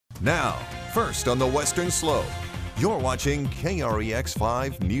Now, first on the Western Slope, you're watching KREX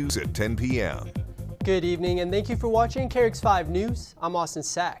 5 News at 10 p.m. Good evening and thank you for watching KREX 5 News. I'm Austin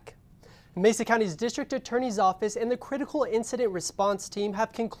Sack. Mesa County's District Attorney's Office and the Critical Incident Response Team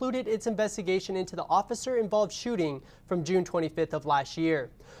have concluded its investigation into the officer-involved shooting from June 25th of last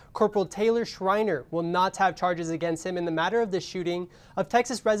year. Corporal Taylor Schreiner will not have charges against him in the matter of the shooting of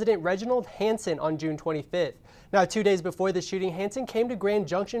Texas resident Reginald Hansen on June 25th. Now, 2 days before the shooting, Hansen came to Grand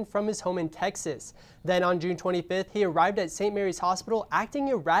Junction from his home in Texas. Then on June 25th, he arrived at St. Mary's Hospital acting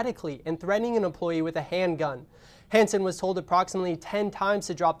erratically and threatening an employee with a handgun. Hansen was told approximately 10 times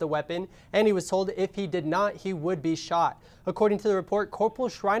to drop the weapon, and he was told if he did not, he would be shot. According to the report, Corporal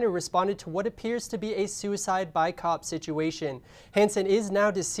Schreiner responded to what appears to be a suicide by cop situation. Hansen is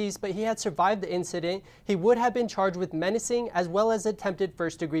now deceased, but he had survived the incident. He would have been charged with menacing as well as attempted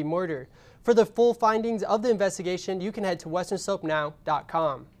first-degree murder. For the full findings of the investigation, you can head to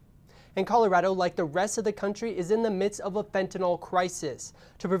westernslopenow.com. And Colorado, like the rest of the country, is in the midst of a fentanyl crisis.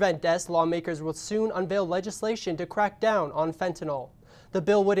 To prevent deaths, lawmakers will soon unveil legislation to crack down on fentanyl. The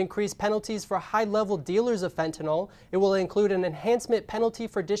bill would increase penalties for high-level dealers of fentanyl. It will include an enhancement penalty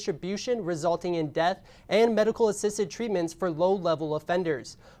for distribution resulting in death and medical-assisted treatments for low-level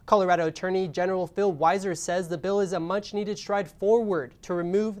offenders. Colorado Attorney General Phil Weiser says the bill is a much-needed stride forward to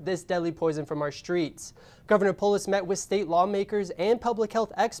remove this deadly poison from our streets. Governor Polis met with state lawmakers and public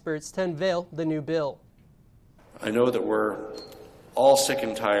health experts to unveil the new bill. I know that we're all sick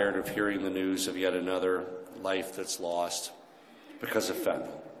and tired of hearing the news of yet another life that's lost because of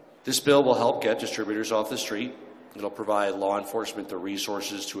fentanyl. This bill will help get distributors off the street. It'll provide law enforcement the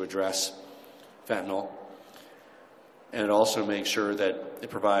resources to address fentanyl. And it also makes sure that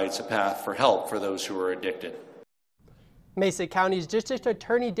it provides a path for help for those who are addicted. Mesa County's District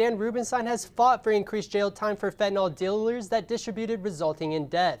Attorney Dan Rubenstein has fought for increased jail time for fentanyl dealers that distributed, resulting in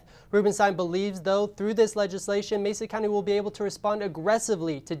death. Rubenstein believes, though, through this legislation, Mesa County will be able to respond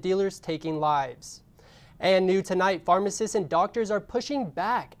aggressively to dealers taking lives. And new tonight, pharmacists and doctors are pushing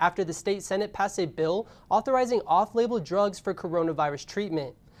back after the state Senate passed a bill authorizing off-label drugs for coronavirus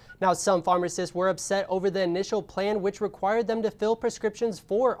treatment. Now, some pharmacists were upset over the initial plan, which required them to fill prescriptions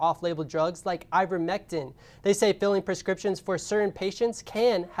for off-label drugs like ivermectin. They say filling prescriptions for certain patients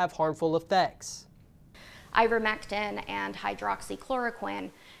can have harmful effects. Ivermectin and hydroxychloroquine,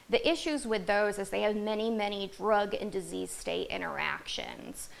 the issues with those is they have many drug and disease state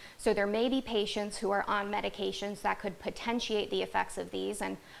interactions. So there may be patients who are on medications that could potentiate the effects of these,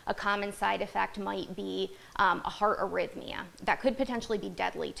 and a common side effect might be a heart arrhythmia that could potentially be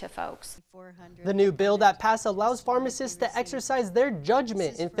deadly to folks. The new bill that passed allows pharmacists to exercise their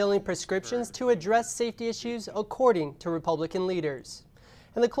judgment in filling prescriptions to address safety issues, according to Republican leaders.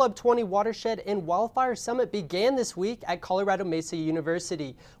 And the Club 20 Watershed and Wildfire Summit began this week at Colorado Mesa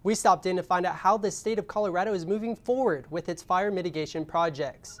University. We stopped in to find out how the state of Colorado is moving forward with its fire mitigation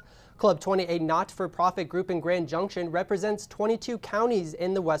projects. Club 20, a not-for-profit group in Grand Junction, represents 22 counties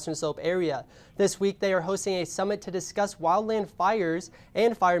in the Western Slope area. This week, they are hosting a summit to discuss wildland fires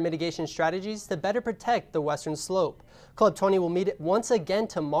and fire mitigation strategies to better protect the Western Slope. Club 20 will meet once again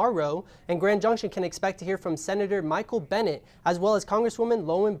tomorrow, and Grand Junction can expect to hear from Senator Michael Bennet as well as Congresswoman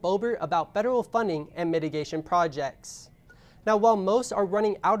Lowen Boebert about federal funding and mitigation projects. Now, while most are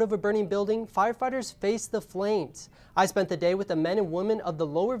running out of a burning building, firefighters face the flames. I spent the day with the men and women of the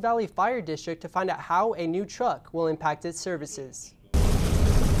Lower Valley Fire District to find out how a new truck will impact its services.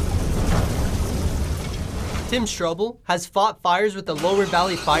 Tim Strobel has fought fires with the Lower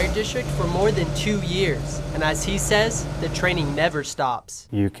Valley Fire District for more than 2 years, and as he says, the training never stops.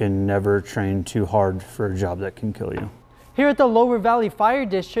 You can never train too hard for a job that can kill you. Here at the Lower Valley Fire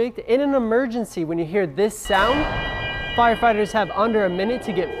District, in an emergency, when you hear this sound, firefighters have under a minute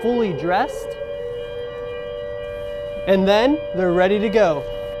to get fully dressed, and then they're ready to go.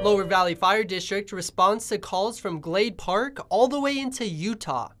 Lower Valley Fire District responds to calls from Glade Park all the way into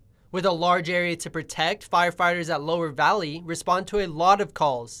Utah. With a large area to protect, firefighters at Lower Valley respond to a lot of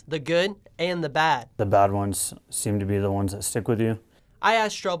calls, the good and the bad. The bad ones seem to be the ones that stick with you. I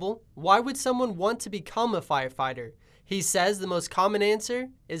asked Strobel, why would someone want to become a firefighter? He says the most common answer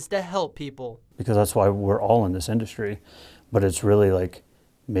is to help people. Because that's why we're all in this industry, but it's really like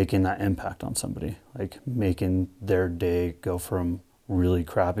making that impact on somebody, like making their day go from really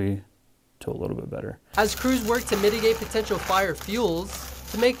crappy to a little bit better. As crews work to mitigate potential fire fuels,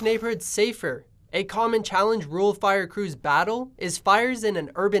 to make neighborhoods safer, a common challenge rural fire crews battle is fires in an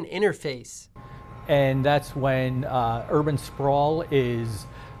urban interface. And that's when urban sprawl is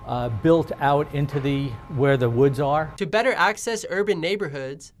built out into where the woods are. To better access urban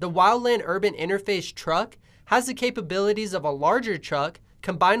neighborhoods, the Wildland Urban Interface truck has the capabilities of a larger truck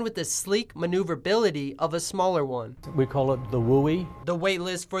combined with the sleek maneuverability of a smaller one. We call it the WUI. The wait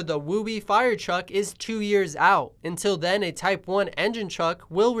list for the WUI fire truck is 2 years out. Until then, a Type 1 engine truck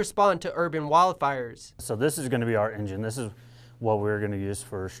will respond to urban wildfires. So this is going to be our engine. This is what we're going to use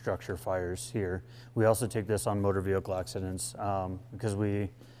for structure fires here. We also take this on motor vehicle accidents because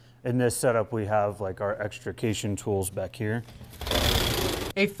in this setup we have like our extrication tools back here.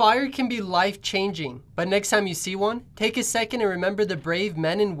 A fire can be life-changing, but next time you see one, take a second and remember the brave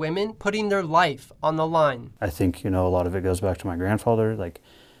men and women putting their life on the line. I think, a lot of it goes back to my grandfather. Like,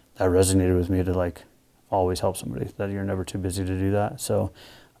 that resonated with me to like always help somebody, that you're never too busy to do that. So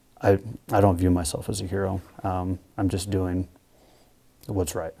I don't view myself as a hero. I'm just doing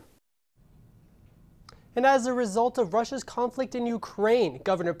what's right. And as a result of Russia's conflict in Ukraine,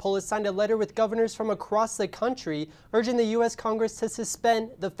 Governor Polis signed a letter with governors from across the country urging the U.S. Congress to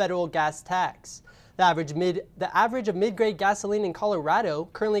suspend the federal gas tax. The average of mid-grade gasoline in Colorado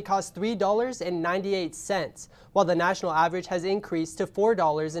currently costs $3.98, while the national average has increased to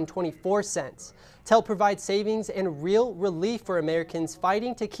 $4.24. To help provide savings and real relief for Americans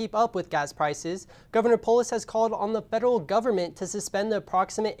fighting to keep up with gas prices, Governor Polis has called on the federal government to suspend the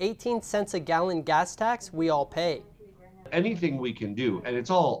approximate 18 cents a gallon gas tax we all pay. Anything we can do, and it's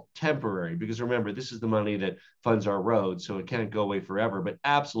all temporary, because remember, this is the money that funds our roads, so it can't go away forever, but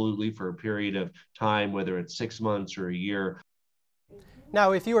absolutely for a period of time, whether it's 6 months or a year.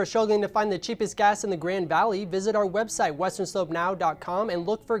 Now, if you are struggling to find the cheapest gas in the Grand Valley, visit our website, westernslopenow.com, and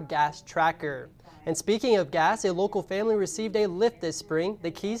look for Gas Tracker. And speaking of gas, a local family received a lift this spring, the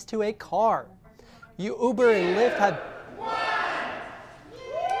keys to a car. Uber and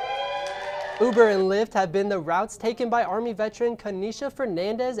Lyft have been the routes taken by Army veteran Kanisha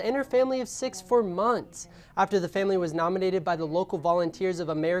Fernandez and her family of 6 for months. After the family was nominated by the local Volunteers of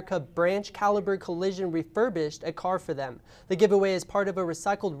America branch, Caliber Collision refurbished a car for them. The giveaway is part of a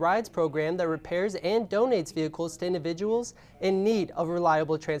recycled rides program that repairs and donates vehicles to individuals in need of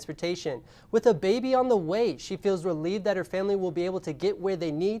reliable transportation. With a baby on the way, she feels relieved that her family will be able to get where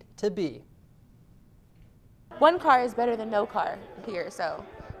they need to be. One car is better than no car here, so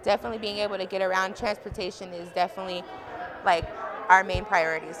definitely being able to get around transportation is definitely like our main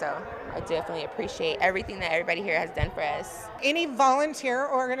priority. So I definitely appreciate everything that everybody here has done for us. Any volunteer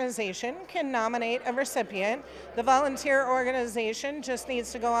organization can nominate a recipient. The volunteer organization just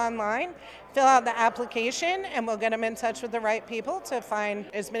needs to go online, fill out the application, and we'll get them in touch with the right people to find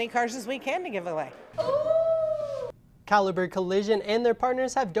as many cars as we can to give away. Caliber Collision and their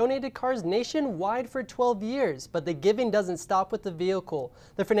partners have donated cars nationwide for 12 years, but the giving doesn't stop with the vehicle.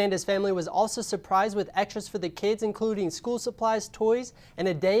 The Fernandez family was also surprised with extras for the kids, including school supplies, toys, and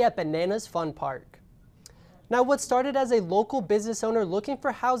a day at Bananas Fun Park. Now, what started as a local business owner looking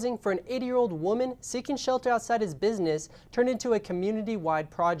for housing for an 80-year-old woman seeking shelter outside his business turned into a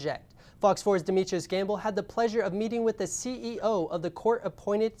community-wide project. Fox 4's Demetrius Gamble had the pleasure of meeting with the CEO of the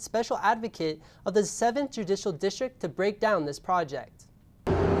court-appointed special advocate of the 7th Judicial District to break down this project.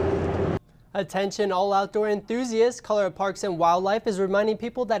 Attention all outdoor enthusiasts, Colorado Parks and Wildlife is reminding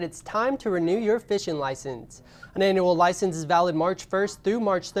people that it's time to renew your fishing license. An annual license is valid March 1st through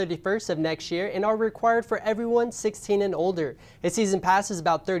March 31st of next year and are required for everyone 16 and older. A season pass is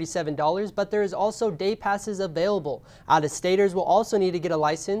about $37, but there is also day passes available. Out-of-staters will also need to get a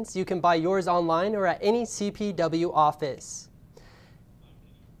license. You can buy yours online or at any CPW office.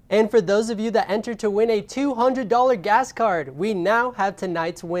 And for those of you that entered to win a $200 gas card, we now have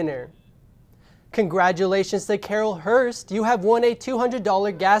tonight's winner. Congratulations to Carol Hurst. You have won a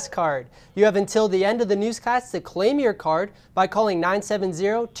 $200 gas card. You have until the end of the newscast to claim your card by calling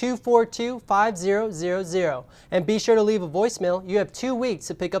 970-242-5000. And be sure to leave a voicemail. You have 2 weeks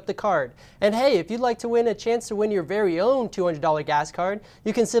to pick up the card. And hey, if you'd like to win a chance to win your very own $200 gas card,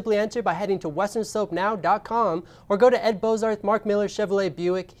 you can simply enter by heading to westernslopenow.com or go to Ed Bozarth Mark Miller Chevrolet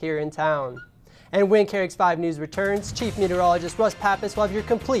Buick here in town. And when KREX 5 News returns, Chief Meteorologist Russ Pappas will have your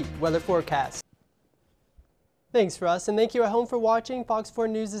complete weather forecast. Thanks, Russ, and thank you at home for watching Fox 4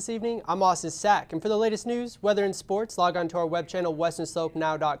 News this evening. I'm Austin Sack, and for the latest news, weather, and sports, log on to our web channel,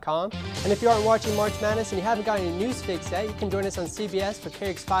 westernslopenow.com. And if you aren't watching March Madness and you haven't got any news fix yet, you can join us on CBS for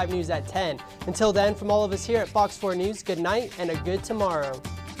KREX 5 News at 10. Until then, from all of us here at Fox 4 News, good night and a good tomorrow.